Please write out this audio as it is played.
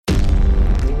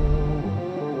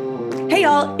Hey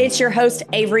y'all, it's your host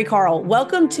Avery Carl.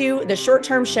 Welcome to the Short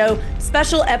Term Show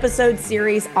special episode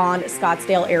series on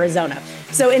Scottsdale, Arizona.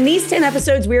 So in these 10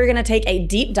 episodes, we're going to take a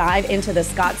deep dive into the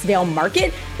Scottsdale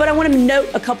market, but I want to note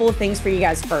a couple of things for you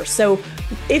guys first. So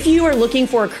if you are looking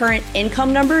for current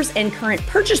income numbers and current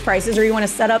purchase prices, or you want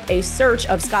to set up a search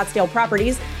of Scottsdale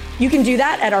properties, you can do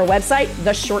that at our website,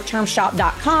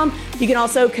 theshorttermshop.com. You can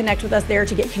also connect with us there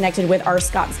to get connected with our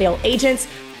Scottsdale agents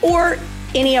or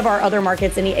any of our other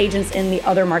markets, any agents in the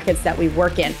other markets that we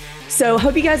work in. So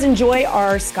hope you guys enjoy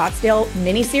our Scottsdale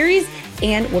mini-series,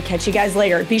 and we'll catch you guys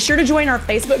later. Be sure to join our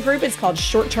Facebook group. It's called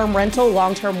Short Term Rental,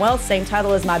 Long Term Wealth, same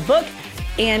title as my book,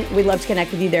 and we'd love to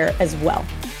connect with you there as well.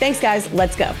 Thanks, guys.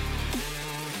 Let's go.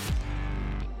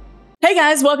 Hey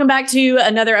guys, welcome back to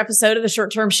another episode of the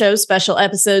Short Term Show special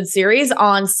episode series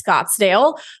on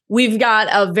Scottsdale. We've got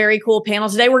a very cool panel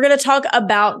today. We're going to talk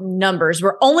about numbers.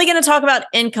 We're only going to talk about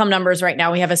income numbers right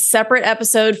now. We have a separate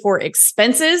episode for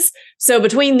expenses. So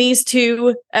between these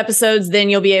two episodes,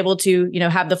 then you'll be able to,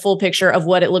 have the full picture of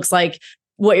what it looks like,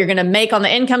 what you're going to make on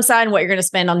the income side and what you're going to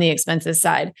spend on the expenses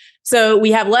side. So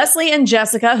we have Leslie and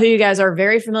Jessica, who you guys are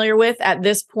very familiar with at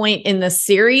this point in the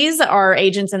series, our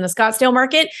agents in the Scottsdale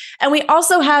market. And we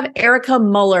also have Erica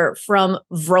Muller from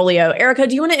Vrolio. Erica,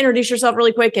 do you want to introduce yourself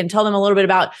really quick and tell them a little bit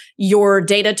about your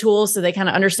data tools so they kind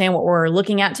of understand what we're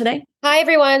looking at today? Hi,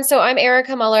 everyone. So I'm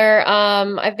Erica Muller.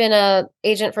 I've been an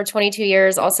agent for 22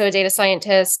 years, also a data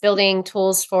scientist, building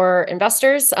tools for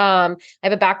investors. I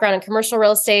have a background in commercial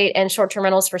real estate and short-term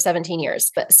rentals for 17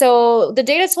 years. So the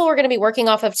data tool we're going to be working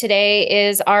off of today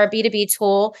is our B2B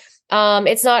tool.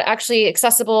 It's not actually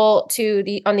accessible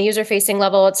on the user-facing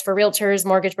level. It's for realtors,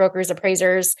 mortgage brokers,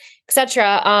 appraisers,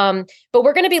 etc. But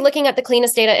we're going to be looking at the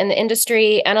cleanest data in the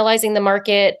industry, analyzing the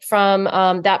market from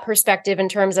that perspective in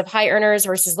terms of high earners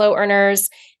versus low earners,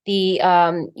 the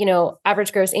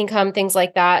average gross income, things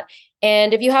like that.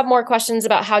 And if you have more questions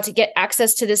about how to get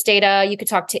access to this data, you could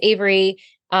talk to Avery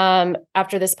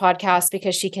after this podcast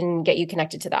because she can get you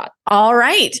connected to that. All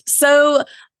right. So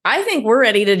I think we're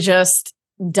ready to just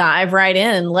dive right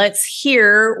in. Let's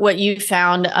hear what you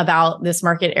found about this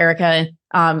market, Erica.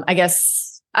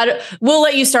 We'll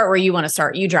let you start where you want to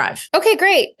start. You drive. Okay,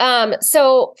 great.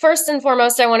 So first and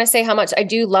foremost, I want to say how much I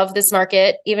do love this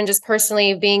market, even just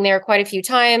personally being there quite a few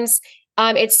times.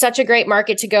 It's such a great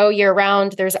market to go year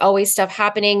round. There's always stuff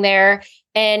happening there.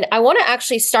 And I want to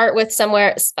actually start with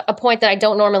a point that I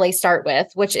don't normally start with,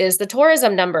 which is the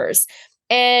tourism numbers.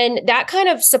 And that kind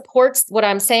of supports what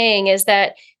I'm saying is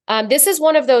that this is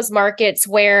one of those markets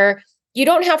where you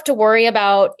don't have to worry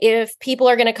about if people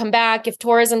are going to come back, if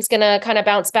tourism's going to kind of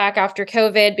bounce back after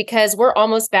COVID, because we're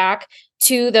almost back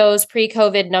to those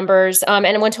pre-COVID numbers.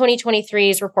 And when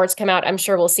 2023's reports come out, I'm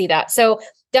sure we'll see that. So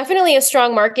definitely a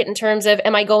strong market in terms of,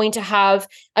 am I going to have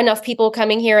enough people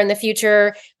coming here in the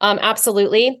future?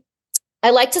 Absolutely. I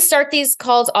like to start these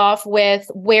calls off with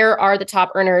where are the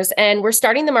top earners, and we're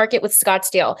starting the market with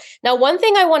Scottsdale. Now, one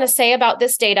thing I want to say about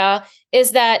this data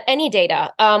is that any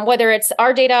data, whether it's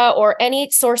our data or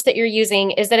any source that you're using,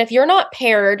 is that if you're not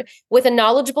paired with a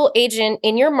knowledgeable agent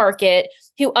in your market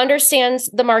who understands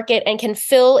the market and can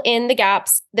fill in the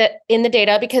gaps that in the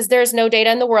data, because there's no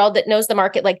data in the world that knows the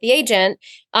market like the agent,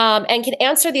 and can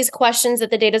answer these questions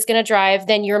that the data is going to drive,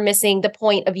 then you're missing the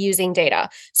point of using data.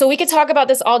 So we could talk about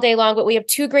this all day long, but we have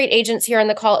two great agents here on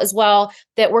the call as well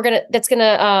that we're gonna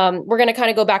kind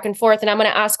of go back and forth, and I'm gonna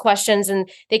ask questions and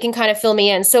they can kind of fill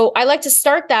me in. So I like to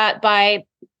start that by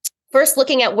first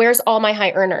looking at where's all my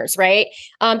high earners, right?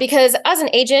 Because as an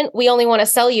agent, we only want to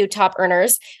sell you top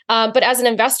earners. But as an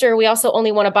investor, we also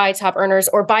only want to buy top earners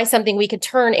or buy something we could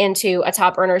turn into a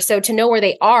top earner. So to know where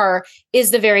they are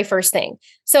is the very first thing.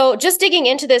 So just digging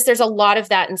into this, there's a lot of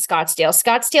that in Scottsdale.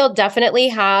 Scottsdale definitely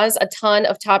has a ton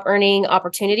of top earning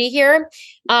opportunity here.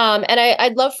 And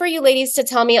I'd love for you ladies to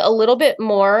tell me a little bit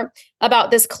more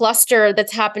about this cluster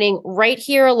that's happening right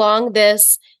here along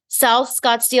this South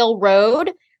Scottsdale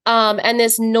Road. And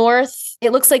this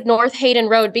it looks like North Hayden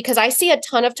Road, because I see a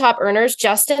ton of top earners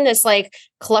just in this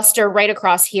cluster right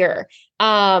across here.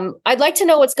 I'd like to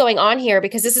know what's going on here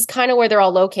because this is kind of where they're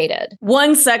all located.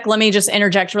 One sec. Let me just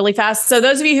interject really fast. So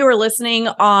those of you who are listening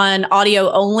on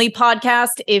audio only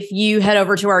podcast, if you head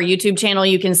over to our YouTube channel,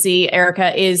 you can see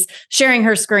Erica is sharing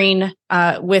her screen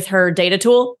with her data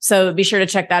tool. So be sure to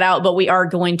check that out. But we are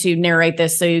going to narrate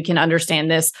this so you can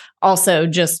understand this. Also,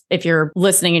 just if you're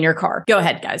listening in your car, go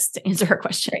ahead, guys, to answer her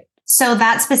question. So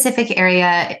that specific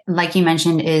area, like you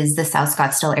mentioned, is the South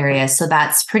Scottsdale area. So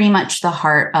that's pretty much the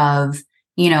heart of,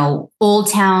 Old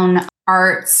Town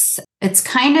Arts. It's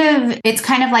kind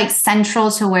of like central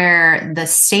to where the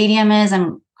stadium is.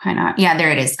 I'm why not? Yeah,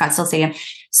 there it is, Scottsdale Stadium.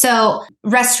 So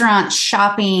restaurants,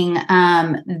 shopping,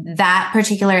 that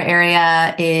particular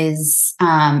area is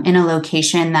in a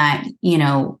location that,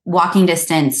 walking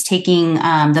distance, taking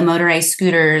the motorized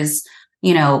scooters,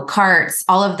 carts,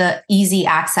 all of the easy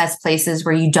access places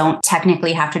where you don't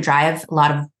technically have to drive, a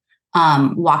lot of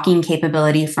walking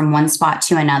capability from one spot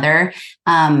to another.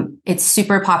 It's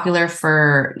super popular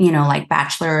for, like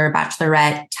bachelor,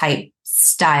 bachelorette type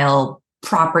style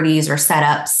properties or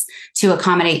setups to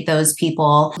accommodate those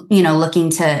people, looking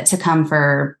to come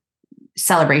for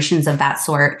celebrations of that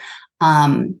sort.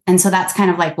 And so that's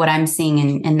kind of like what I'm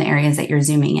seeing in the areas that you're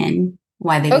zooming in,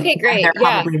 why great. they're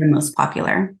probably the most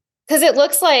popular. Because it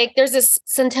looks like there's this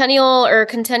Centennial or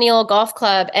Centennial Golf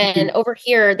Club, and over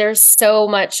here, there's so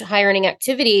much high earning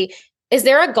activity. Is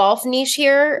there a golf niche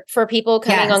here for people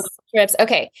coming on trips?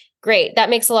 Okay, great. That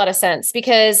makes a lot of sense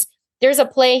because there's a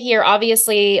play here,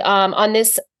 obviously,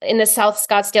 in the South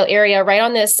Scottsdale area, right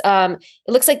on this. It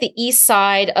looks like the east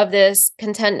side of this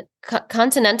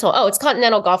Continental. Oh, it's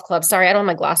Continental Golf Club. Sorry, I don't have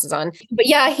my glasses on. But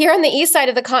yeah, here on the east side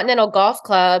of the Continental Golf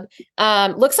Club,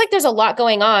 looks like there's a lot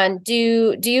going on.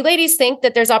 Do you ladies think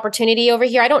that there's opportunity over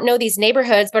here? I don't know these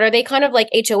neighborhoods, but are they kind of like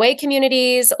HOA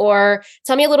communities, or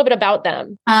tell me a little bit about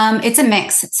them? It's a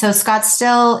mix. So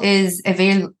Scottsdale is a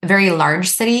very, very large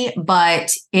city,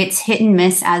 but it's hit and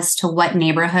miss as to what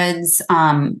neighborhoods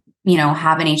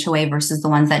have an HOA versus the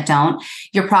ones that don't.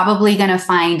 You're probably going to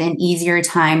find an easier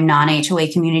time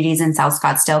non-HOA communities in South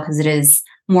Scottsdale because it is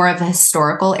more of a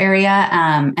historical area.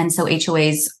 And so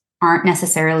HOAs aren't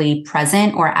necessarily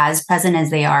present or as present as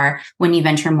they are when you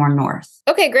venture more north.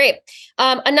 Okay, great.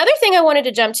 Another thing I wanted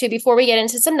to jump to before we get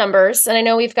into some numbers, and I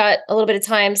know we've got a little bit of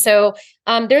time. So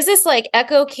there's this like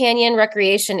Echo Canyon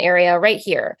recreation area right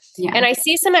here. Yeah. And I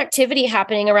see some activity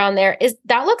happening around there.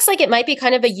 That looks like it might be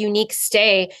kind of a unique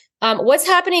stay. What's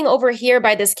happening over here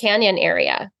by this canyon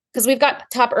area? Because we've got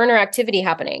top earner activity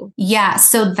happening. Yeah.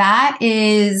 So that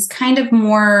is kind of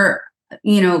more,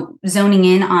 zoning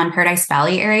in on Paradise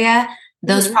Valley area.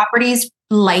 Those properties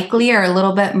likely are a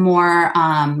little bit more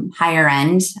higher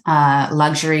end,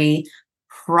 luxury,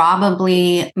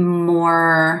 probably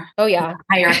more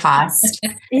higher cost.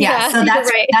 So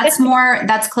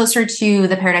that's closer to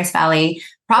the Paradise Valley,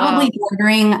 probably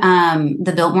bordering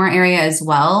the Biltmore area as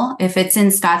well. If it's in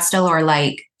Scottsdale or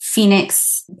like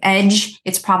Phoenix Edge,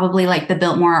 it's probably like the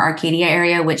Biltmore Arcadia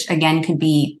area, which again could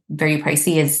be very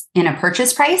pricey as in a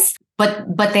purchase price.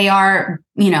 But they are,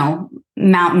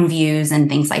 mountain views and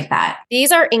things like that.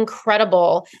 These are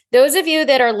incredible. Those of you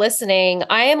that are listening,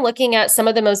 I am looking at some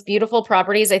of the most beautiful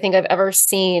properties I think I've ever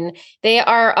seen. They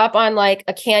are up on like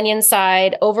a canyon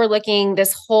side overlooking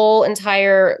this whole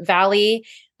entire valley.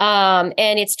 And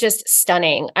it's just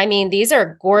stunning. I mean, these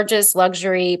are gorgeous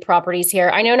luxury properties here.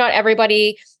 I know not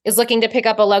everybody is looking to pick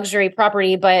up a luxury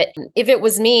property, but if it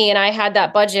was me and I had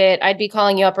that budget, I'd be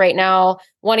calling you up right now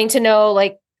wanting to know,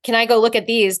 like, can I go look at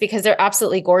these because they're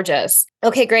absolutely gorgeous?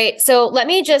 Okay, great. So let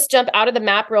me just jump out of the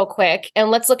map real quick and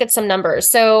let's look at some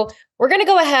numbers. So we're going to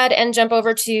go ahead and jump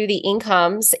over to the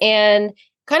incomes, and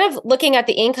kind of looking at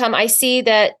the income, I see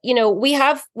that, we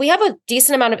have a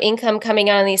decent amount of income coming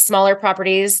out on these smaller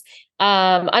properties.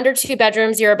 Under 2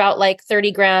 bedrooms, you're about like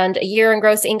 30 grand a year in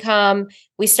gross income.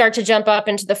 We start to jump up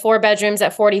into the 4 bedrooms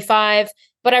at 45.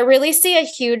 But I really see a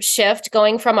huge shift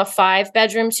going from a 5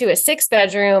 bedroom to a 6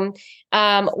 bedroom,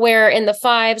 where in the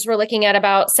 5s, we're looking at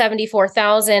about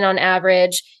 74,000 on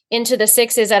average, into the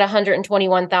 6s at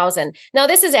 121,000. Now,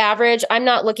 this is average. I'm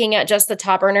not looking at just the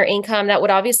top earner income. That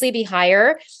would obviously be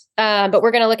higher, but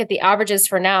we're going to look at the averages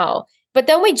for now. But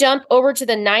then we jump over to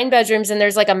the 9 bedrooms and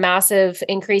there's like a massive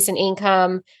increase in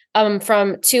income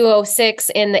from 206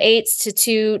 in the 8s to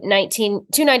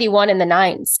 291 in the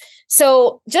 9s.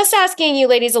 So just asking you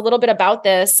ladies a little bit about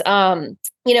this,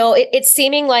 it's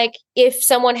seeming like if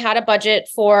someone had a budget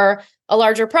for a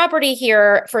larger property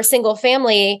here for a single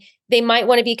family, they might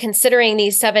want to be considering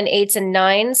these 7, 8s, and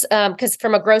 9s because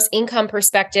from a gross income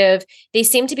perspective, they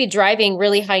seem to be driving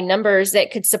really high numbers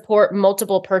that could support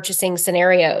multiple purchasing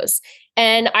scenarios.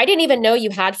 And I didn't even know you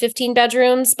had 15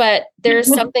 bedrooms, but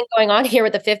there's something going on here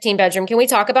with the 15 bedroom. Can we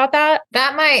talk about that?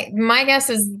 My guess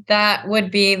is that would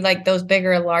be like those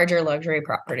bigger, larger luxury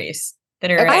properties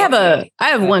that are. I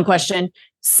have one question.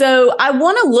 So I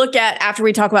want to look at, after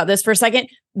we talk about this for a second,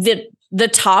 the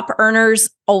top earners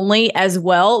only as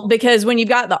well, because when you've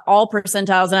got the all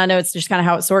percentiles, and I know it's just kind of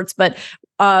how it sorts, but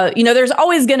there's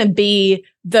always going to be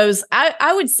those,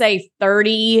 I would say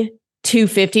 30 to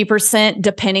 50%,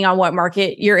 depending on what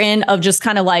market you're in, of just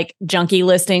kind of like junky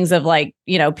listings of like,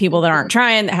 people that aren't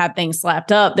trying, that have things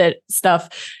slapped up, that stuff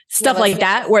like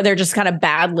that, where they're just kind of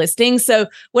bad listings. So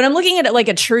when I'm looking at it like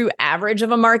a true average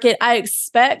of a market, I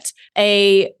expect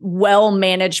a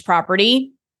well-managed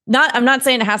property. I'm not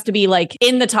saying it has to be like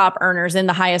in the top earners, in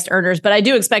the highest earners, but I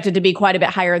do expect it to be quite a bit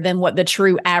higher than what the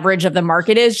true average of the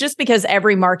market is, just because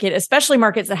every market, especially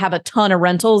markets that have a ton of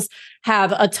rentals,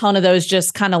 have a ton of those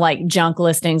just kind of like junk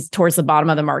listings towards the bottom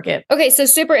of the market. Okay, so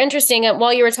super interesting.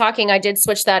 While you were talking, I did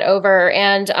switch that over,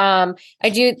 and I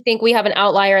do think we have an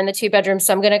outlier in the 2 bedrooms,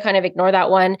 so I'm going to kind of ignore that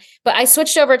one. But I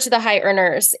switched over to the high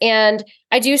earners, and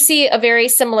I do see a very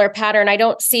similar pattern. I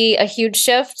don't see a huge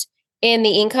shift in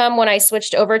the income when I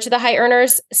switched over to the high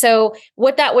earners. So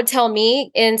what that would tell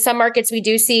me, in some markets, we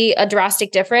do see a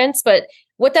drastic difference, but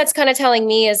what that's kind of telling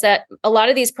me is that a lot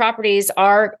of these properties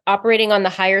are operating on the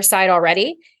higher side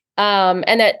already.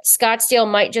 And that Scottsdale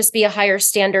might just be a higher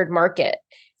standard market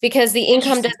because the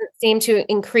income doesn't seem to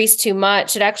increase too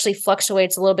much. It actually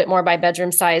fluctuates a little bit more by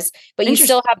bedroom size, but you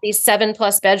still have these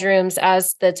 7+ bedrooms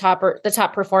as the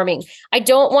top performing. I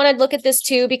don't want to look at this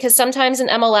too, because sometimes in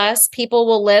MLS, people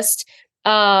will list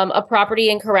a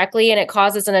property incorrectly and it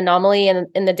causes an anomaly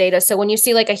in the data. So when you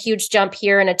see like a huge jump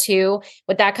here and a 2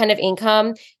 with that kind of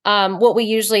income, what we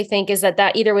usually think is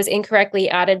that either was incorrectly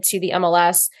added to the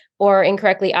MLS or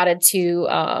incorrectly added to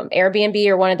Airbnb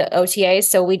or one of the OTAs.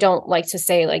 So we don't like to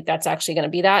say like that's actually going to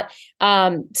be that.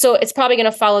 So it's probably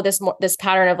going to follow this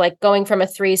pattern of like going from a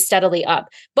 3 steadily up.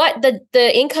 But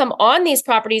the income on these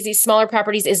properties, these smaller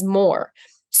properties, is more.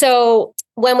 So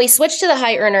when we switch to the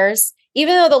high earners,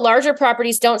 even though the larger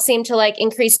properties don't seem to like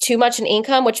increase too much in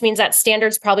income, which means that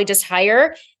standard's probably just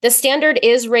higher, the standard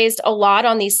is raised a lot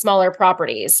on these smaller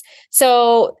properties.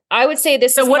 So I would say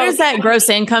this. So what is that gross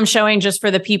income showing, just for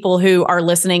the people who are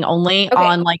listening only,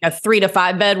 on like a 3 to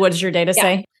 5 bed? What does your data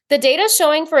say? The data is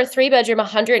showing for a 3 bedroom,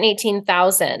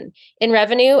 118,000 in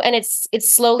revenue. And it's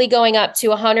slowly going up to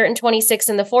 126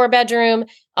 in the 4 bedroom,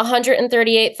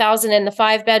 138,000 in the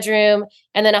 5 bedroom,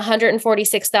 and then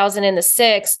 146,000 in the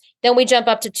 6. Then we jump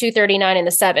up to 239 in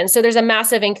the 7. So there's a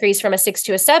massive increase from a 6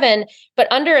 to a 7,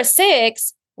 but under a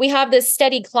 6, we have this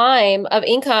steady climb of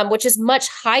income, which is much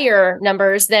higher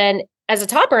numbers than as a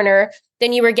top earner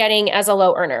than you were getting as a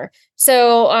low earner.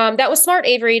 So that was smart,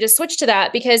 Avery, to switch to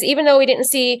that, because even though we didn't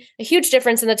see a huge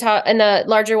difference in the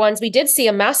larger ones, we did see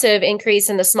a massive increase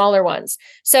in the smaller ones.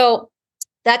 So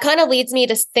that kind of leads me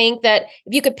to think that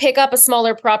if you could pick up a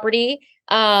smaller property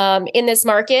in this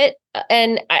market,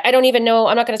 and I don't even know,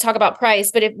 I'm not going to talk about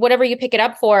price, but if whatever you pick it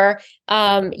up for,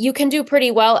 you can do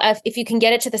pretty well if you can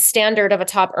get it to the standard of a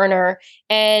top earner.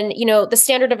 And, the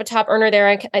standard of a top earner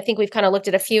there, I think we've kind of looked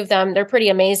at a few of them. They're pretty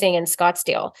amazing in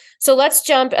Scottsdale. So let's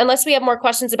jump, unless we have more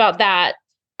questions about that.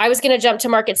 I was going to jump to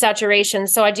market saturation.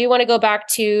 So I do want to go back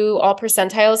to all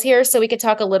percentiles here, so we could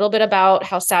talk a little bit about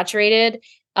how saturated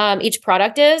each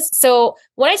product is. So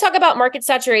when I talk about market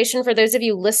saturation, for those of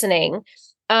you listening,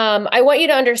 I want you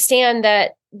to understand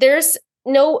that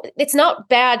it's not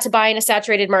bad to buy in a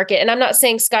saturated market. And I'm not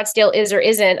saying Scottsdale is or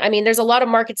isn't. I mean, there's a lot of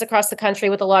markets across the country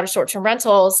with a lot of short-term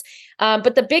rentals.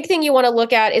 But the big thing you want to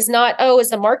look at is not, is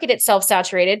the market itself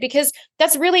saturated? Because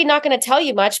that's really not going to tell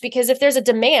you much, because if there's a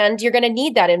demand, you're going to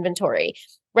need that inventory,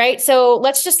 right? So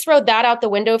let's just throw that out the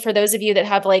window for those of you that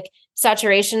have like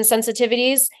saturation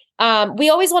sensitivities. We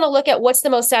always want to look at what's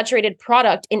the most saturated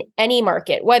product in any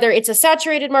market, whether it's a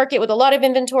saturated market with a lot of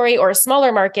inventory or a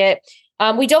smaller market.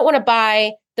 We don't want to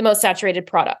buy the most saturated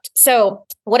product. So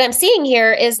what I'm seeing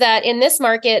here is that in this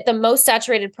market, the most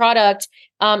saturated product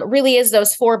really is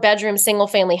those 4-bedroom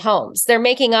single-family homes. They're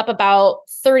making up about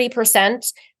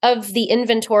 30% of the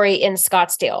inventory in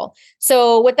Scottsdale.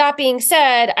 So with that being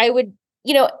said,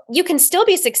 you can still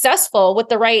be successful with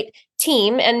the right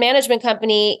team and management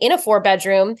company in a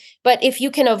 4-bedroom, but if you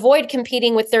can avoid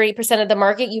competing with 30% of the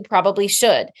market, you probably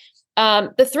should.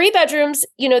 The 3 bedrooms,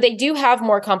 they do have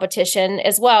more competition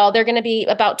as well. They're going to be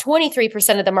about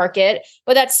 23% of the market,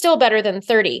 but that's still better than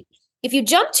 30. If you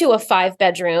jump to a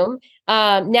 5-bedroom,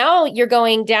 now you're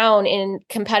going down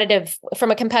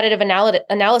from a competitive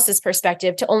analysis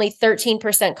perspective to only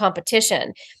 13%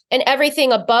 competition. And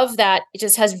everything above that, it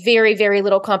just has very, very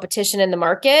little competition in the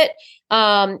market.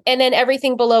 And then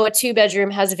everything below a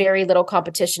 2-bedroom has very little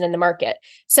competition in the market.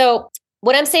 So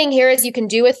what I'm saying here is you can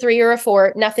do a 3 or a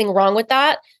 4, nothing wrong with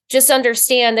that. Just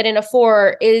understand that in a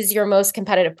 4 is your most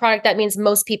competitive product. That means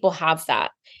most people have that.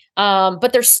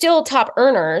 But there's still top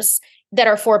earners that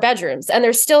are 4 bedrooms, and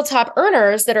there's still top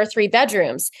earners that are 3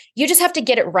 bedrooms. You just have to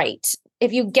get it right.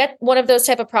 if you get one of those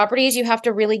type of properties, you have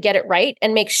to really get it right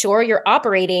and make sure you're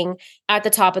operating at the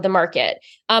top of the market.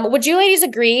 Would you ladies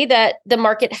agree that the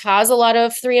market has a lot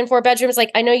of 3 and 4 bedrooms?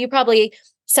 Like, I know you probably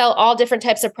sell all different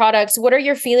types of products. What are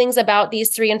your feelings about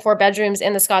these 3 and 4 bedrooms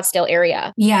in the Scottsdale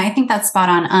area? Yeah, I think that's spot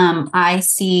on. I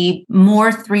see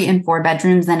more 3 and 4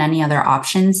 bedrooms than any other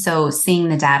option. So seeing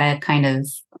the data kind of,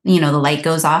 the light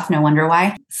goes off, no wonder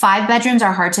why. 5 bedrooms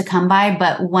are hard to come by,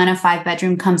 but when a 5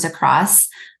 bedroom comes across,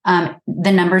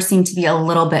 the numbers seem to be a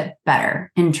little bit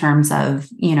better in terms of,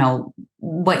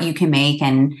 what you can make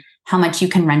and how much you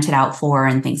can rent it out for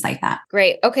and things like that.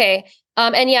 Great. Okay.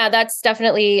 And yeah, that's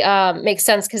definitely makes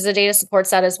sense because the data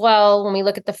supports that as well. When we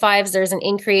look at the 5s, there's an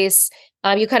increase.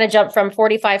 You kind of jump from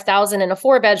 45,000 in a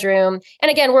 4 bedroom.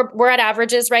 And again, we're at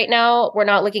averages right now. We're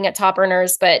not looking at top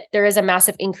earners, but there is a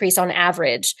massive increase on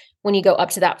average when you go up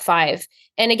to that 5.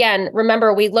 And again,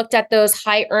 remember, we looked at those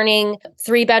high earning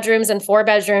 3 bedrooms and 4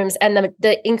 bedrooms, and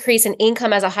the increase in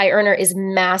income as a high earner is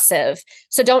massive.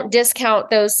 So don't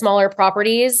discount those smaller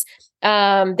properties.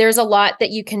 There's a lot that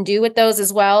you can do with those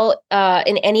as well.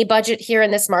 In any budget here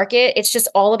in this market, it's just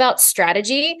all about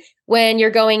strategy. When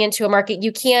you're going into a market,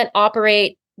 you can't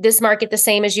operate this market the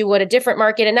same as you would a different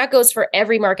market. And that goes for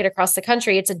every market across the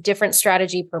country. It's a different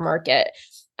strategy per market.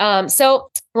 So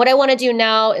what I want to do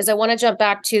now is I want to jump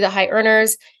back to the high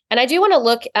earners. And I do want to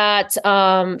look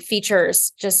at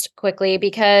features just quickly,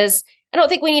 because I don't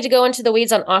think we need to go into the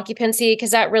weeds on occupancy,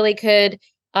 because that really could,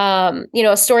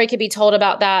 a story could be told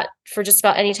about that for just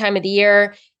about any time of the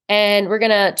year. And we're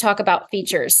going to talk about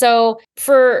features. So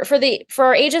for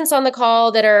our agents on the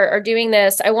call that are doing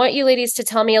this, I want you ladies to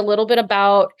tell me a little bit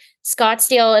about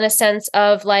Scottsdale in a sense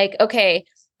of like, okay,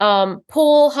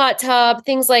 pool, hot tub,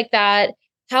 things like that.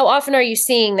 How often are you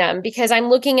seeing them? Because I'm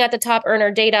looking at the top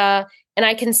earner data and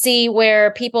I can see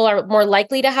where people are more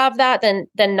likely to have that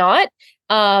than not.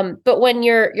 But when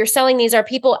you're selling these, are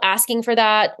people asking for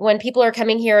that? When people are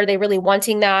coming here, are they really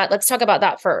wanting that? Let's talk about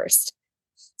that first.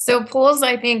 So pools,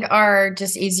 I think, are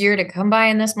just easier to come by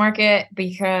in this market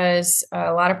because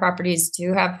a lot of properties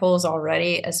do have pools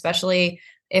already, especially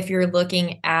if you're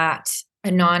looking at a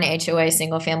non-HOA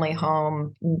single family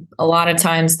home. A lot of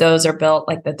times those are built,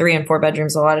 like the 3 and 4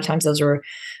 bedrooms. A lot of times those were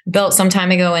built some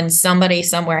time ago and somebody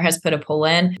somewhere has put a pool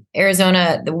in.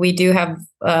 Arizona, we do have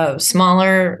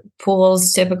smaller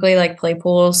pools, typically like play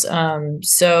pools.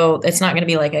 So it's not going to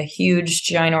be like a huge,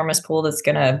 ginormous pool that's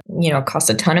going to,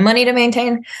 cost a ton of money to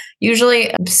maintain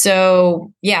usually.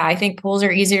 So yeah, I think pools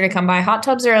are easier to come by. Hot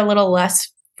tubs are a little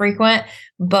less frequent,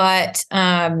 but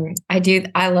I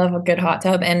love a good hot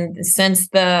tub. And since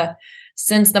the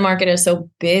market is so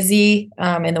busy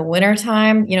in the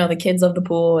wintertime, the kids love the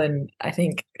pool, and I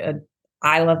think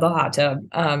I love the hot tub.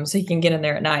 So you can get in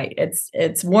there at night.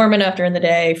 It's warm enough during the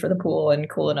day for the pool and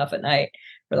cool enough at night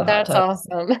for the hot tub. That's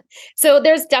awesome. So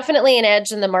there's definitely an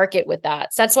edge in the market with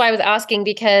that. So that's why I was asking,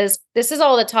 because this is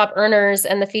all the top earners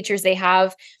and the features they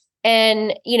have.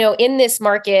 And, in this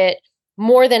market,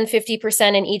 more than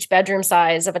 50% in each bedroom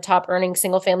size of a top earning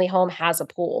single family home has a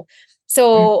pool.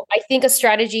 So I think a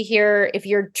strategy here, if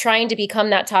you're trying to become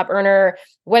that top earner,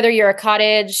 whether you're a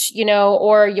cottage,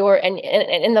 or you're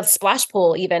in the splash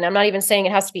pool, even, I'm not even saying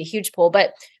it has to be a huge pool,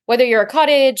 but whether you're a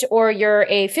cottage or you're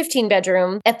a 15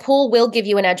 bedroom, a pool will give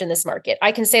you an edge in this market.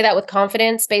 I can say that with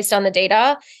confidence based on the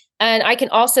data. And I can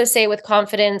also say with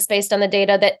confidence based on the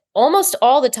data that almost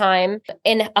all the time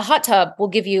in a hot tub will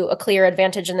give you a clear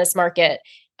advantage in this market.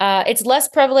 It's less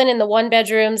prevalent in the 1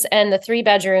 bedrooms and the 3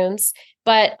 bedrooms.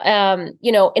 But,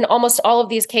 in almost all of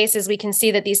these cases, we can see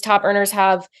that these top earners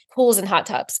have pools and hot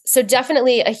tubs. So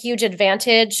definitely a huge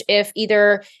advantage if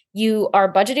either you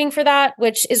are budgeting for that,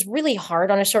 which is really hard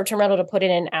on a short-term rental to put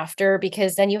it in after,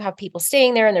 because then you have people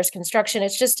staying there and there's construction.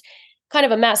 It's just kind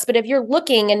of a mess. But if you're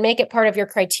looking and make it part of your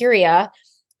criteria,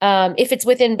 if it's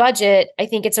within budget, I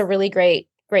think it's a really great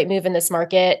move in this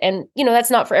market. And, that's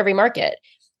not for every market.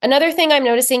 Another thing I'm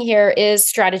noticing here is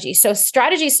strategy. So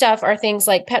strategy stuff are things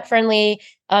like pet friendly,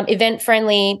 event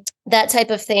friendly, that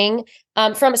type of thing.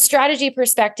 From a strategy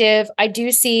perspective, I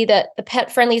do see that the pet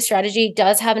friendly strategy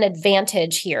does have an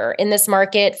advantage here in this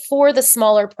market for the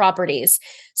smaller properties.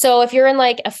 So if you're in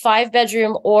like a 5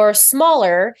 bedroom or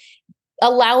smaller,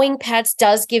 allowing pets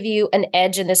does give you an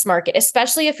edge in this market,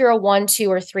 especially if you're a 1,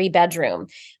 2, or 3 bedroom,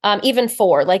 even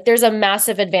 4. Like there's a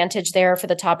massive advantage there for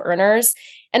the top earners.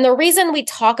 And the reason we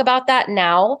talk about that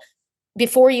now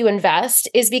before you invest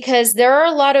is because there are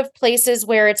a lot of places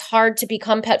where it's hard to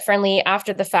become pet friendly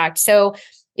after the fact. So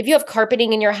if you have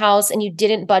carpeting in your house and you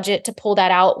didn't budget to pull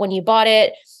that out when you bought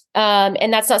it,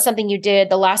 and that's not something you did,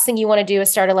 the last thing you want to do is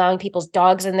start allowing people's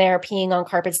dogs in there, peeing on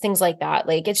carpets, things like that.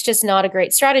 Like, it's just not a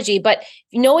great strategy. But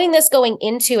knowing this going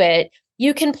into it,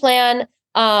 you can plan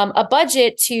a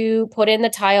budget to put in the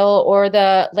tile or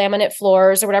the laminate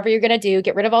floors or whatever you're going to do,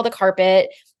 get rid of all the carpet,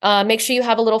 make sure you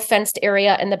have a little fenced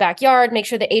area in the backyard, make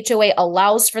sure the HOA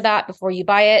allows for that before you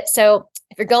buy it. So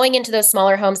if you're going into those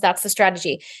smaller homes, that's the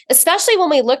strategy, especially when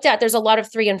we looked at, there's a lot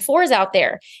of 3 and 4s out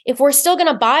there. If we're still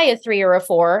going to buy a 3 or a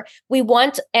 4, we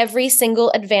want every single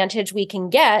advantage we can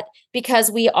get because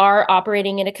we are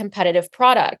operating in a competitive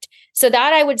product. So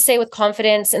that, I would say with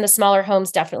confidence, in the smaller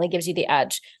homes definitely gives you the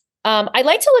edge. I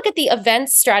like to look at the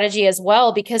events strategy as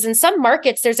well, because in some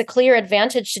markets, there's a clear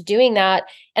advantage to doing that.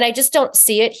 And I just don't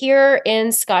see it here in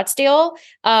Scottsdale.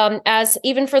 As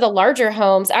even for the larger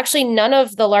homes, actually, none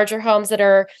of the larger homes that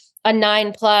are a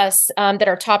 9+ that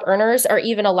are top earners are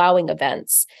even allowing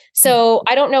events. So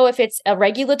I don't know if it's a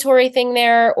regulatory thing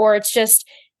there, or it's just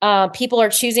people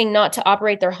are choosing not to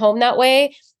operate their home that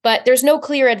way. But there's no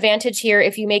clear advantage here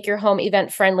if you make your home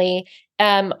event friendly.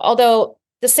 Although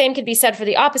the same could be said for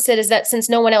the opposite, is that since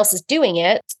no one else is doing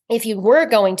it, if you were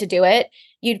going to do it,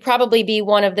 you'd probably be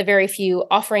one of the very few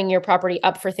offering your property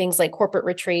up for things like corporate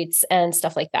retreats and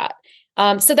stuff like that.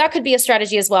 So that could be a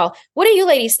strategy as well. What do you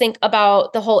ladies think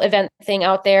about the whole event thing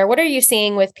out there? What are you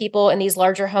seeing with people in these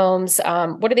larger homes?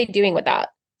 What are they doing with that?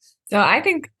 So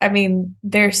I mean,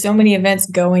 there's so many events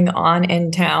going on in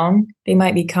town. They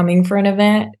might be coming for an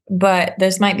event, but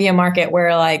this might be a market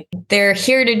where like they're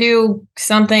here to do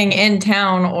something in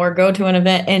town or go to an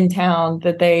event in town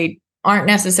that they aren't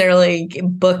necessarily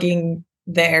booking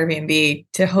the Airbnb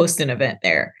to host an event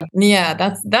there. Yeah,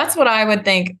 that's what I would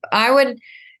think.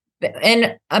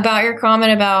 And about your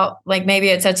comment about like maybe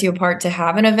it sets you apart to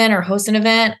have an event or host an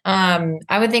event.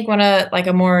 I would think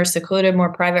a more secluded,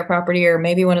 more private property, or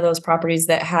maybe one of those properties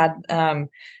that had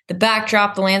the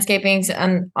backdrop, the landscapings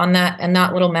on that and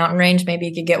that little mountain range. Maybe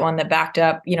you could get one that backed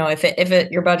up. You know, if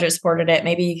your budget supported it,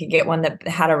 maybe you could get one that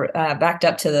had a backed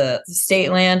up to the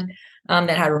state land.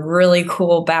 That had a really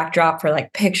cool backdrop for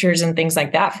like pictures and things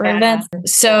like that for events.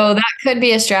 So that could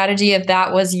be a strategy if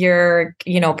that was your,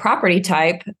 property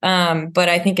type. But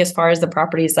I think as far as the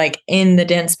properties like in the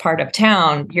dense part of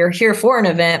town, you're here for an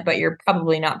event, but you're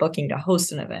probably not booking to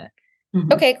host an event.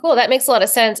 Mm-hmm. Okay, cool. That makes a lot of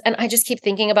sense. And I just keep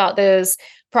thinking about those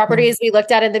properties we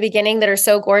looked at in the beginning that are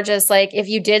so gorgeous. Like if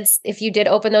you did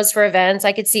open those for events,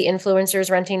 I could see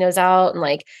influencers renting those out and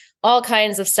like all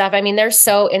kinds of stuff. I mean, they're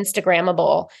so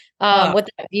Instagrammable. With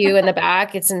that view in the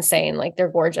back, it's insane. Like they're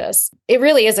gorgeous. It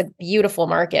really is a beautiful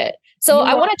market. So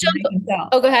I want to jump.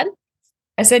 Oh, go ahead.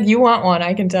 I said, you want one.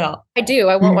 I can tell. I do.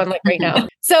 I want one like right now.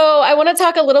 So I want to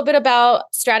talk a little bit about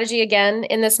strategy again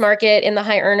in this market, in the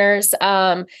high earners.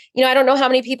 I don't know how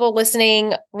many people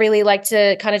listening really like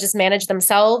to kind of just manage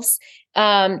themselves.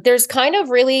 There's kind of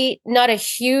really not a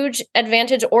huge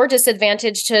advantage or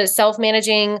disadvantage to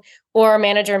self-managing or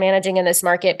manager managing in this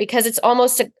market, because it's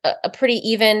almost a pretty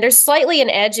even. There's slightly an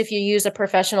edge if you use a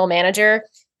professional manager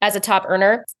as a top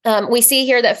earner. We see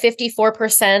here that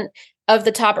 54% of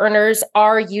the top earners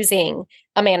are using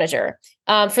a manager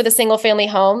for the single family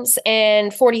homes,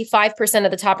 and 45%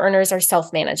 of the top earners are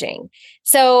self-managing.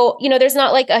 So, there's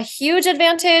not like a huge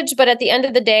advantage, but at the end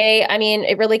of the day, I mean,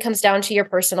 it really comes down to your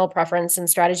personal preference and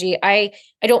strategy. I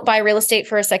don't buy real estate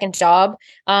for a second job.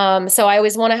 So I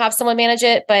always want to have someone manage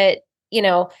it, but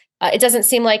it doesn't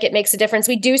seem like it makes a difference.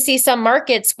 We do see some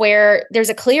markets where there's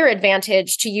a clear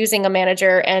advantage to using a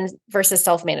manager and versus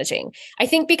self-managing. I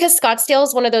think because Scottsdale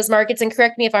is one of those markets, and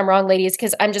correct me if I'm wrong, ladies,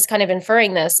 because I'm just kind of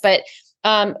inferring this, but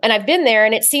and I've been there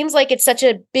and it seems like it's such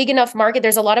a big enough market.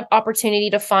 There's a lot of opportunity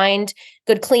to find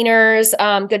good cleaners,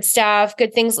 good staff,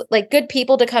 good things, like good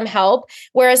people to come help.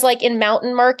 Whereas like in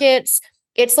mountain markets,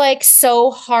 it's like so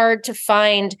hard to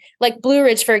find, like Blue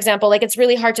Ridge, for example, like it's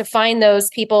really hard to find those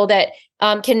people that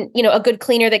can, a good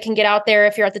cleaner that can get out there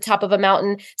if you're at the top of a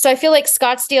mountain. So I feel like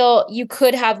Scottsdale, you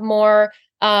could have more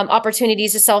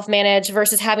opportunities to self-manage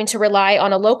versus having to rely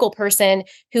on a local person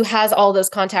who has all those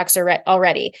contacts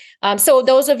already. So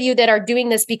those of you that are doing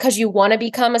this because you want to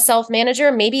become a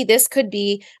self-manager, maybe this could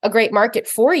be a great market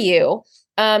for you.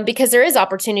 Because there is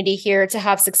opportunity here to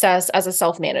have success as a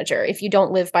self-manager if you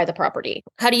don't live by the property.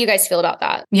 How do you guys feel about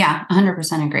that? Yeah,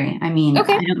 100% agree. I mean,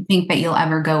 okay. I don't think that you'll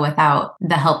ever go without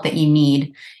the help that you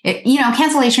need.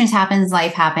 Cancellations happens,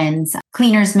 life happens,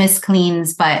 cleaners miss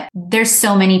cleans, but there's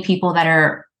so many people that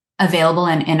are available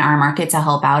in our market to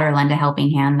help out or lend a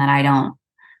helping hand that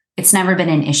it's never been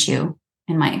an issue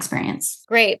in my experience.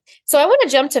 Great. So I want to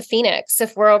jump to Phoenix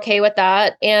if we're okay with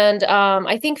that. And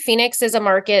I think Phoenix is a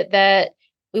market that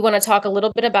we want to talk a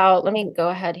little bit about, let me go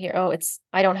ahead here. Oh,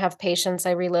 I don't have patience.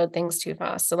 I reload things too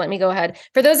fast. So let me go ahead.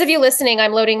 For those of you listening,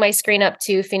 I'm loading my screen up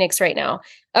to Phoenix right now.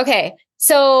 Okay.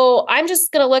 So I'm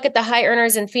just going to look at the high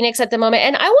earners in Phoenix at the moment.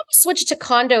 And I want to switch to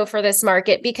condo for this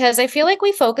market because I feel like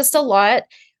we focused a lot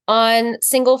on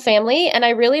single family. And I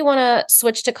really want to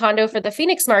switch to condo for the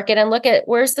Phoenix market and look at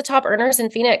where's the top earners in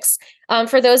Phoenix.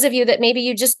 For those of you that maybe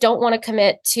you just don't want to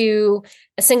commit to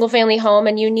a single family home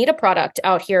and you need a product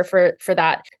out here for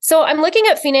that. So I'm looking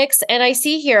at Phoenix and I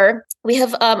see here we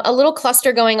have a little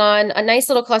cluster going on, a nice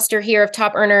little cluster here of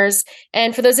top earners.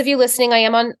 And for those of you listening, I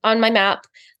am on my map.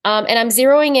 And I'm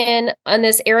zeroing in on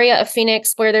this area of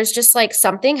Phoenix where there's just like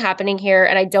something happening here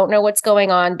and I don't know what's going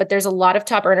on, but there's a lot of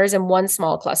top earners in one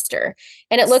small cluster.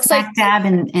 And it looks Smack like dab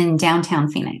in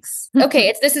downtown Phoenix.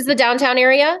 Okay, this is the downtown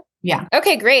area? Yeah.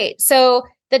 Okay, great. So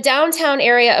the downtown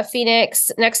area of Phoenix,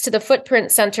 next to the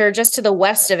Footprint Center, just to the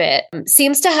west of it,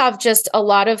 seems to have just a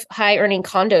lot of high earning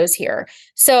condos here.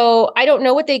 So I don't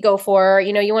know what they go for.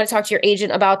 You know, you want to talk to your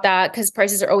agent about that because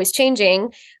prices are always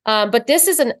changing. But this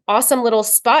is an awesome little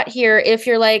spot here. If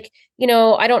you're like, you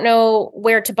know, I don't know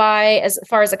where to buy as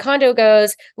far as a condo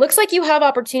goes. Looks like you have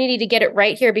opportunity to get it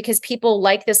right here because people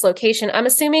like this location. I'm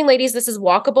assuming, ladies, this is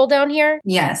walkable down here?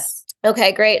 Yes.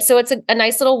 Okay, great. So it's a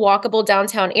nice little walkable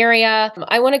downtown area.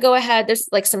 I want to go ahead. There's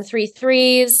like some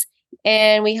 3-3s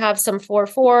and we have some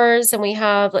 4-4s and we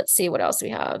have, let's see what else we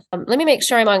have. Let me make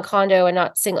sure I'm on condo and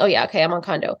not single. Oh yeah. Okay. I'm on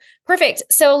condo. Perfect.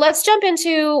 So let's jump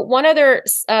into one other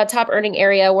top earning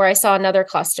area where I saw another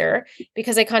cluster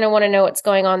because I kind of want to know what's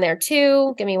going on there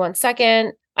too. Give me 1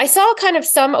 second. I saw kind of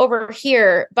some over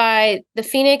here by the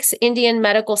Phoenix Indian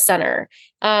Medical Center,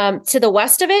 to the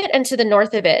west of it and to the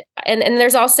north of it. And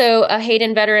there's also a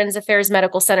Hayden Veterans Affairs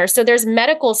Medical Center. So there's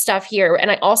medical stuff here. And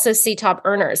I also see top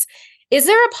earners. Is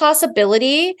there a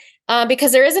possibility,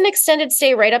 because there is an extended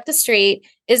stay right up the street,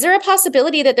 is there a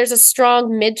possibility that there's a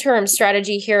strong midterm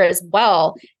strategy here as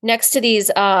well next to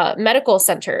these medical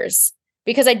centers?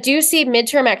 Because I do see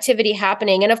midterm activity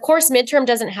happening. And of course, midterm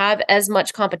doesn't have as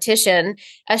much competition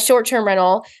as short-term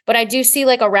rental, but I do see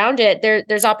like around it,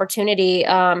 there's opportunity.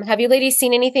 Have you ladies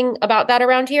seen anything about that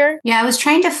around here? Yeah, I was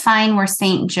trying to find where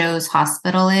St. Joe's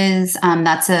Hospital is.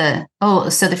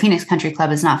 So the Phoenix Country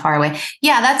Club is not far away.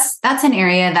 Yeah, that's an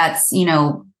area that's, you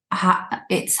know,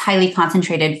 it's highly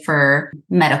concentrated for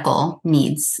medical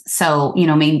needs. So, you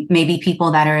know, maybe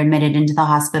people that are admitted into the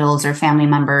hospitals or family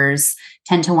members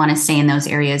tend to want to stay in those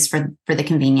areas for the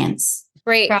convenience.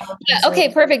 Great. Yeah,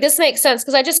 okay, perfect. This makes sense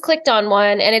because I just clicked on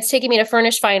one and it's taking me to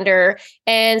Furnish Finder.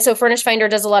 And so Furnish Finder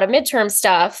does a lot of midterm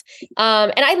stuff.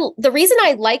 The reason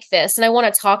I like this and I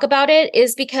want to talk about it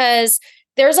is because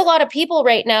there's a lot of people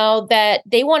right now that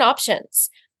they want options.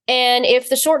 And if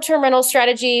the short-term rental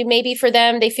strategy, maybe for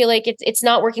them, they feel like it's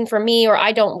not working for me or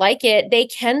I don't like it, they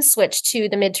can switch to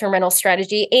the midterm rental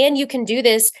strategy. And you can do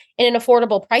this in an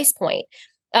affordable price point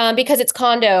because it's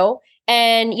condo.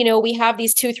 And, you know, we have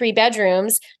these 2-3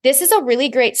 bedrooms. This is a really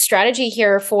great strategy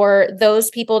here for those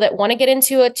people that want to get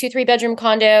into a 2-3 bedroom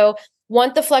condo,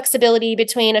 want the flexibility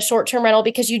between a short-term rental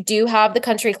because you do have the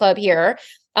country club here.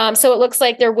 So it looks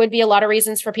like there would be a lot of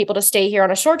reasons for people to stay here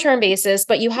on a short-term basis,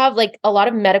 but you have like a lot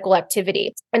of medical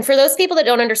activity. And for those people that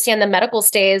don't understand the medical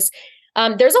stays,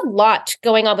 there's a lot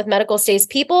going on with medical stays.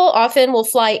 People often will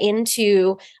fly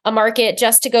into a market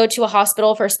just to go to a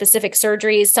hospital for specific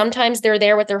surgeries. Sometimes they're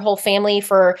there with their whole family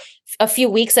for a few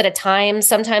weeks at a time,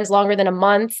 sometimes longer than a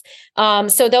month.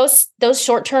 So those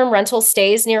short-term rental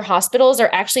stays near hospitals are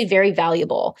actually very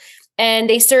valuable. And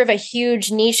they serve a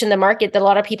huge niche in the market that a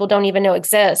lot of people don't even know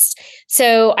exists.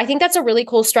 So I think that's a really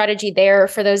cool strategy there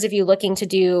for those of you looking to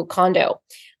do condo.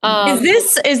 Is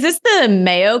this the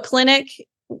Mayo Clinic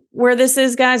where this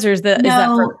is, guys, or is that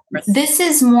this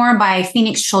is more by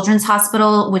Phoenix Children's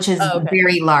Hospital, which is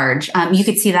very large. You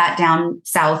could see that down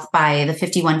south by the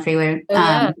 51 freeway.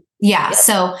 Yeah.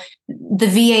 So the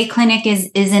VA clinic is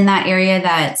in that area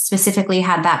that specifically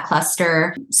had that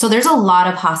cluster. So there's a lot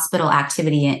of hospital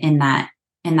activity in that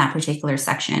particular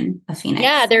section of Phoenix.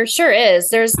 Yeah, there sure is.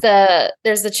 There's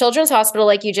the Children's Hospital,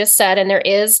 like you just said, and there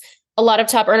is a lot of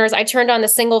top earners. I turned on the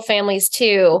single families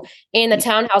too in the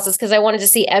townhouses because I wanted to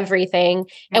see everything.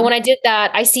 And when I did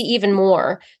that, I see even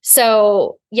more.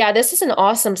 So yeah, this is an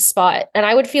awesome spot. And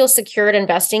I would feel secured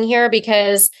investing here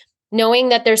because knowing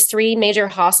that there's 3 major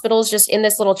hospitals just in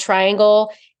this little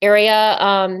triangle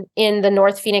area in the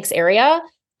North Phoenix area,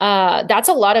 that's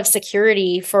a lot of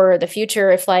security for the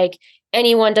future. If like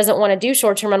anyone doesn't want to do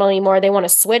short-term rental anymore, they want to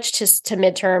switch to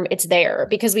midterm, it's there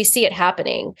because we see it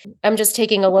happening. I'm just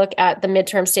taking a look at the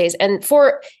midterm stays. And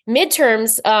for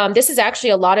midterms, this is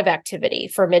actually a lot of activity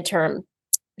for midterm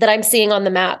that I'm seeing on the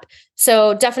map.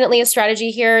 So definitely a strategy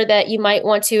here that you might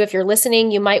want to, if you're listening,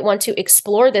 you might want to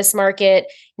explore this market,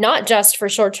 not just for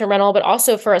short-term rental, but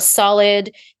also for a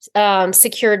solid,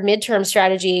 secured midterm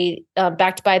strategy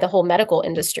backed by the whole medical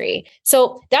industry.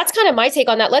 So that's kind of my take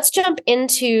on that. Let's jump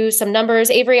into some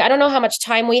numbers. Avery, I don't know how much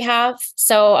time we have,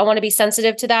 so I want to be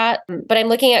sensitive to that. But I'm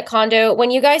looking at condo. When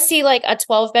you guys see like a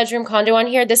 12-bedroom condo on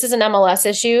here, this is an MLS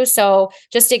issue, so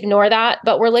just ignore that.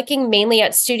 But we're looking mainly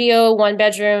at studio,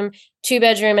 1-bedroom,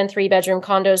 2-bedroom, and 3-bedroom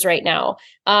condos right now.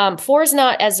 4 is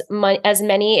not as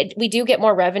many. We do get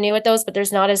more revenue at those, but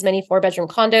there's not as many 4-bedroom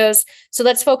condos. So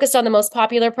let's focus on the most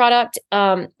popular product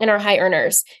and our high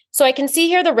earners. So I can see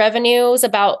here the revenue is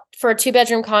about, for a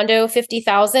 2-bedroom condo,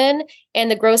 $50,000,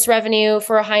 and the gross revenue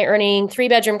for a high earning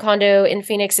 3-bedroom condo in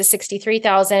Phoenix is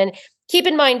 $63,000. Keep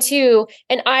in mind too,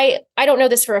 and I don't know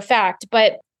this for a fact,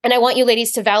 but and I want you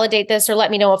ladies to validate this or let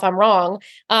me know if I'm wrong.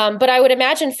 But I would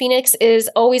imagine Phoenix is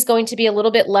always going to be a little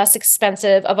bit less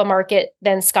expensive of a market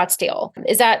than Scottsdale.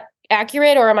 Is that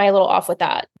accurate, or am I a little off with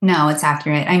that? No, it's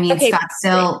accurate. I mean, Okay,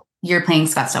 Scottsdale, you're paying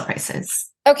Scottsdale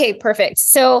prices. Okay, perfect.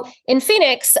 So in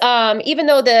Phoenix, even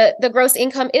though the gross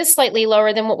income is slightly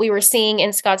lower than what we were seeing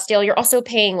in Scottsdale, you're also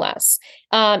paying less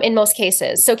in most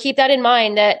cases. So keep that in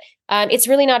mind, that it's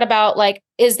really not about like,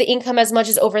 is the income as much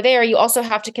as over there? You also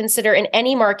have to consider in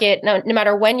any market, no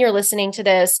matter when you're listening to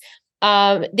this,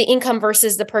 the income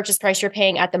versus the purchase price you're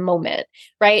paying at the moment,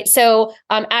 right? So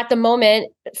at the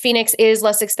moment, Phoenix is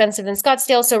less expensive than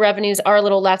Scottsdale, so revenues are a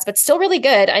little less, but still really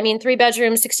good. I mean, 3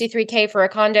 bedrooms, $63K for a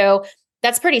condo,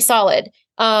 that's pretty solid.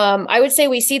 I would say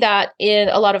we see that in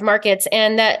a lot of markets,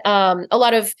 and that a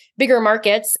lot of bigger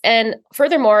markets. And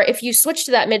furthermore, if you switch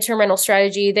to that midterm rental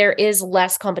strategy, there is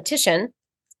less competition.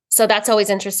 So that's always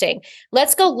interesting.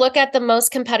 Let's go look at the most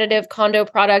competitive condo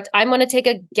product. I'm going to take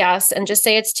a guess and just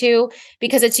say it's 2,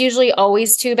 because it's usually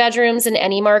always 2 bedrooms in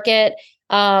any market.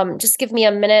 Just give me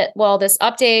a minute while this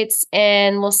updates,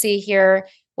 and we'll see here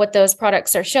what those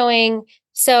products are showing.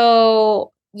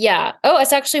 So yeah. Oh,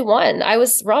 it's actually 1. I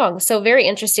was wrong. So very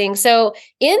interesting. So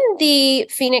in the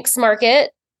Phoenix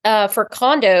market, for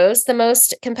condos, the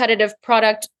most competitive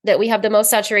product that we have the most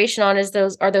saturation on is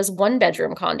those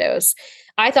 1-bedroom condos.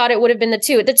 I thought it would have been the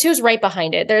 2. The 2 is right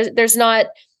behind it. There's not.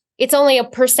 It's only a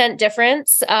 %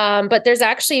 difference, but there's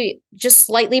actually just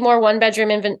slightly more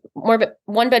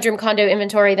 1-bedroom condo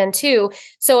inventory than 2.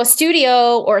 So a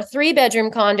studio or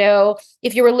 3-bedroom condo,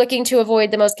 if you were looking to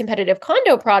avoid the most competitive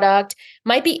condo product,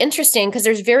 might be interesting because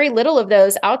there's very little of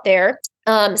those out there.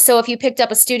 So if you picked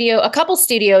up a couple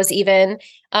studios even,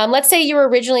 let's say you were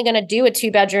originally going to do a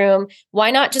 2-bedroom, why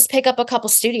not just pick up a couple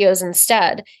studios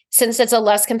instead? Since it's a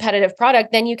less competitive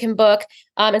product, then you can book,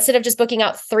 instead of just booking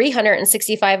out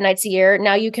 365 nights a year,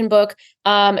 now you can book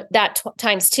that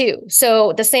times 2.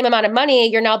 So the same amount of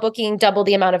money, you're now booking double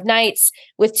the amount of nights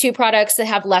with 2 products that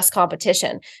have less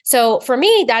competition. So for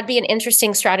me, that'd be an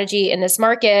interesting strategy in this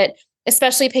market,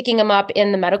 especially picking them up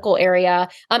in the medical area.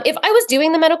 If I was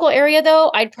doing the medical area,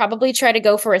 though, I'd probably try to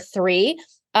go for a 3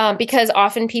 because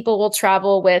often people will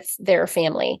travel with their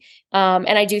family.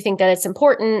 And I do think that it's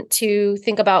important to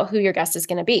think about who your guest is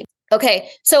going to be. Okay,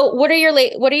 so what are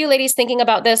you ladies thinking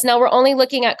about this? Now we're only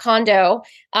looking at condo,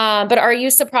 but are you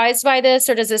surprised by this,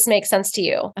 or does this make sense to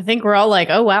you? I think we're all like,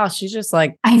 oh wow, she's just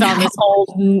like found this whole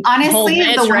honestly, whole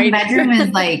the 1-bedroom is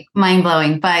like mind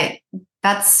blowing, but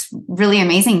that's really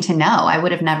amazing to know. I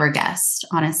would have never guessed,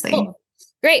 honestly. Cool.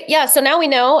 Great. Yeah. So now we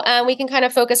know, we can kind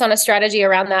of focus on a strategy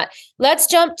around that. Let's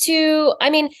jump to,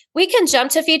 we can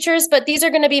jump to features, but these are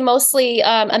going to be mostly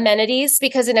amenities,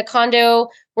 because in a condo,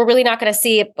 we're really not going to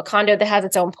see a condo that has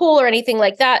its own pool or anything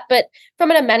like that. But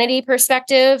from an amenity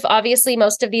perspective, obviously,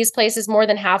 most of these places, more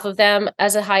than half of them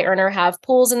as a high earner, have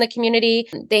pools in the community.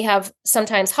 They have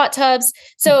sometimes hot tubs.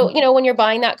 So, when you're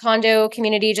buying that condo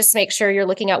community, just make sure you're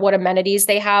looking at what amenities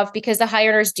they have, because the high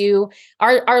earners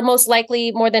are most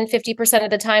likely more than 50%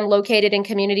 of the time located in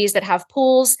communities that have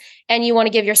pools, and you want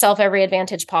to give yourself every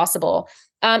advantage possible.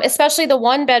 Especially the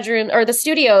 1-bedroom or the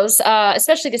studios,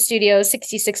 especially the studios,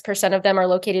 66% of them are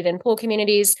located in pool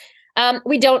communities.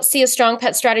 We don't see a strong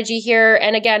pet strategy here.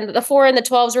 And again, the 4 and the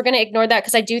 12s, we're going to ignore that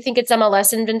because I do think it's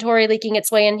MLS inventory leaking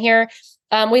its way in here.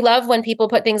 We love when people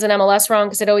put things in MLS wrong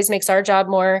because it always makes our job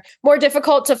more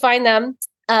difficult to find them.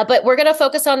 But we're going to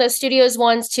focus on those studios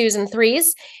 1s, 2s, and 3s.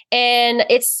 And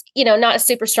it's, not a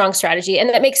super strong strategy. And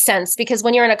that makes sense because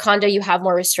when you're in a condo, you have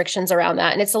more restrictions around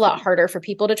that. And it's a lot harder for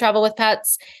people to travel with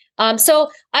pets. So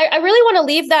I really want to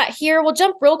leave that here. We'll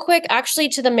jump real quick actually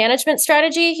to the management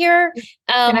strategy here.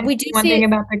 We do one see thing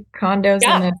about the condos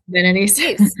and the amenities.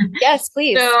 Please. Yes,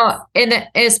 please. So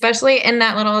especially in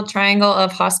that little triangle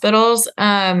of hospitals,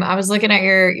 I was looking at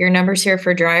your numbers here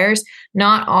for dryers.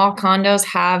 Not all condos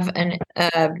have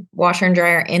a washer and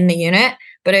dryer in the unit.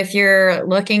 But if you're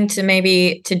looking to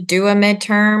maybe to do a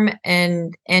midterm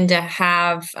and to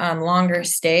have longer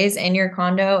stays in your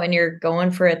condo and you're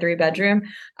going for a 3-bedroom,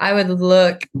 I would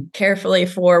look carefully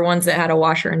for ones that had a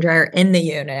washer and dryer in the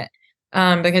unit.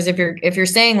 Because if you're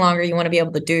staying longer, you want to be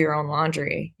able to do your own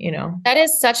laundry, That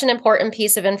is such an important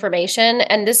piece of information.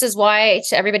 And this is why,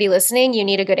 to everybody listening, you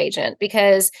need a good agent,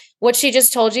 because what she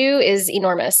just told you is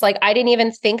enormous. Like, I didn't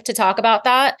even think to talk about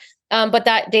that. But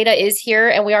that data is here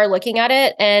and we are looking at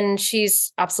it. And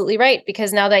she's absolutely right,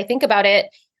 because now that I think about it,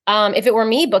 if it were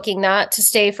me booking that to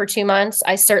stay for 2 months,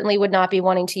 I certainly would not be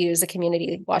wanting to use a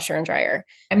community washer and dryer.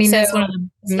 I mean, that's one of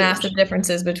the massive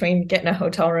differences between getting a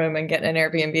hotel room and getting an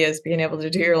Airbnb is being able to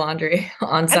do your laundry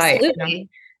on site. Absolutely.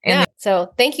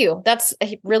 So thank you. That's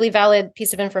a really valid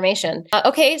piece of information.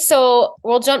 Okay. So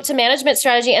we'll jump to management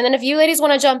strategy. And then if you ladies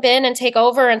want to jump in and take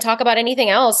over and talk about anything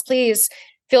else, please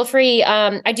feel free.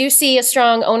 I do see a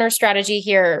strong owner strategy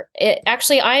here.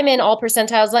 Actually, I'm in all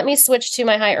percentiles. Let me switch to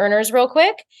my high earners real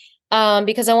quick,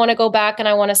 because I want to go back and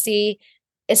I want to see,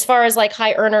 as far as like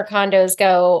high earner condos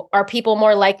go, are people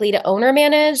more likely to owner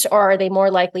manage, or are they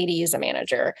more likely to use a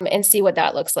manager, and see what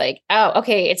that looks like. Oh,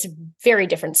 okay. It's a very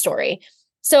different story.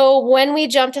 So when we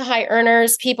jump to high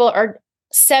earners, people are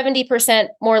 70%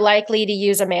 more likely to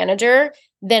use a manager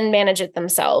than manage it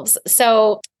themselves.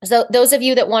 So those of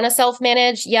you that want to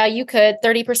self-manage, yeah, you could.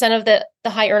 30% of the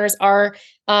high earners are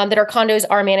that are condos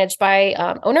are managed by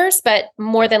owners, but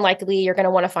more than likely you're going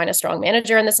to want to find a strong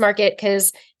manager in this market,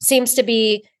 because seems to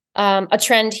be a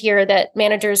trend here that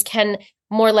managers can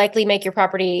more likely make your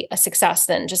property a success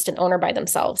than just an owner by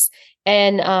themselves.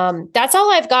 And that's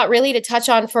all I've got really to touch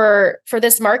on for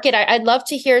this market. I'd love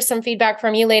to hear some feedback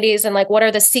from you ladies, and like, what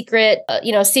are the secret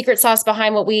sauce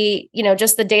behind what we,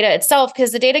 just the data itself,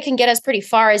 because the data can get us pretty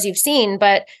far, as you've seen,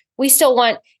 but we still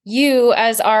want you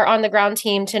as our on the ground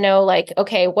team to know, like,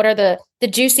 okay, what are the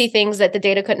juicy things that the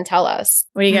data couldn't tell us?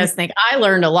 What do you guys think? I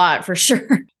learned a lot for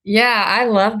sure. Yeah, I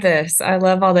love this. I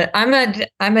love all that. I'm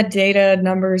a data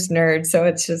numbers nerd, so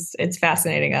it's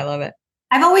fascinating. I love it.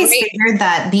 I've always figured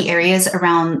that the areas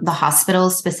around the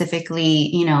hospitals,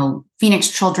 specifically, Phoenix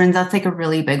Children's, that's like a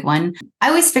really big one. I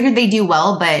always figured they do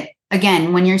well, but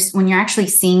again, when you're actually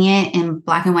seeing it in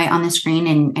black and white on the screen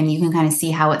and you can kind of see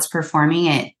how it's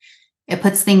performing, it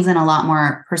puts things in a lot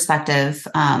more perspective.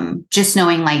 Just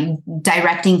knowing, like,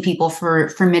 directing people for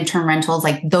midterm rentals,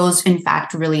 like those in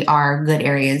fact really are good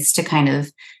areas to kind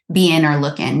of be in or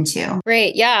look into.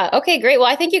 Great. Yeah. Okay, great. Well,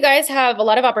 I think you guys have a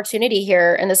lot of opportunity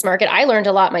here in this market. I learned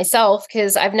a lot myself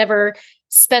because I've never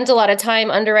spent a lot of time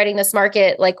underwriting this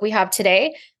market like we have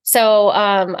today. So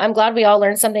I'm glad we all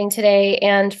learned something today.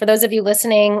 And for those of you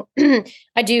listening,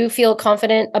 I do feel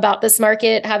confident about this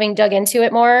market, having dug into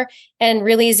it more and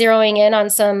really zeroing in on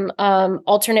some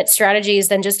alternate strategies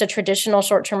than just a traditional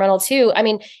short-term rental too. I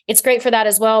mean, it's great for that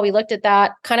as well. We looked at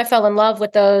that, kind of fell in love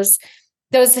with those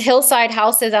hillside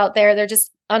houses out there. They're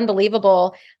just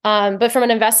unbelievable. But from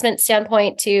an investment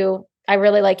standpoint too, I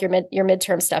really like your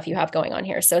midterm stuff you have going on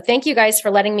here. So thank you guys for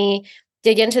letting me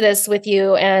dig into this with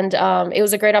you. And it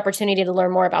was a great opportunity to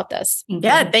learn more about this.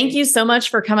 Yeah. Thank you so much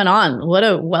for coming on. What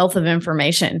a wealth of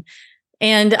information.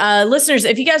 And listeners,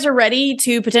 if you guys are ready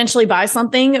to potentially buy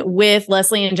something with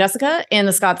Leslie and Jessica in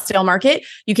the Scottsdale market,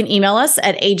 you can email us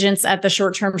at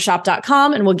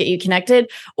agents@theshorttermshop.com and we'll get you connected.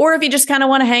 Or if you just kind of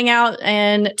want to hang out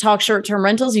and talk short-term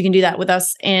rentals, you can do that with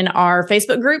us in our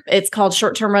Facebook group. It's called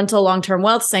Short-Term Rental, Long-Term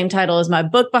Wealth, same title as my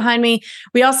book behind me.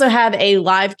 We also have a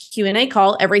live Q&A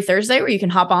call every Thursday where you can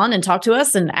hop on and talk to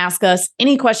us and ask us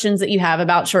any questions that you have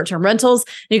about short-term rentals.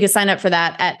 You can sign up for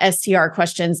that at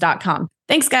strquestions.com.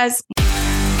 Thanks, guys.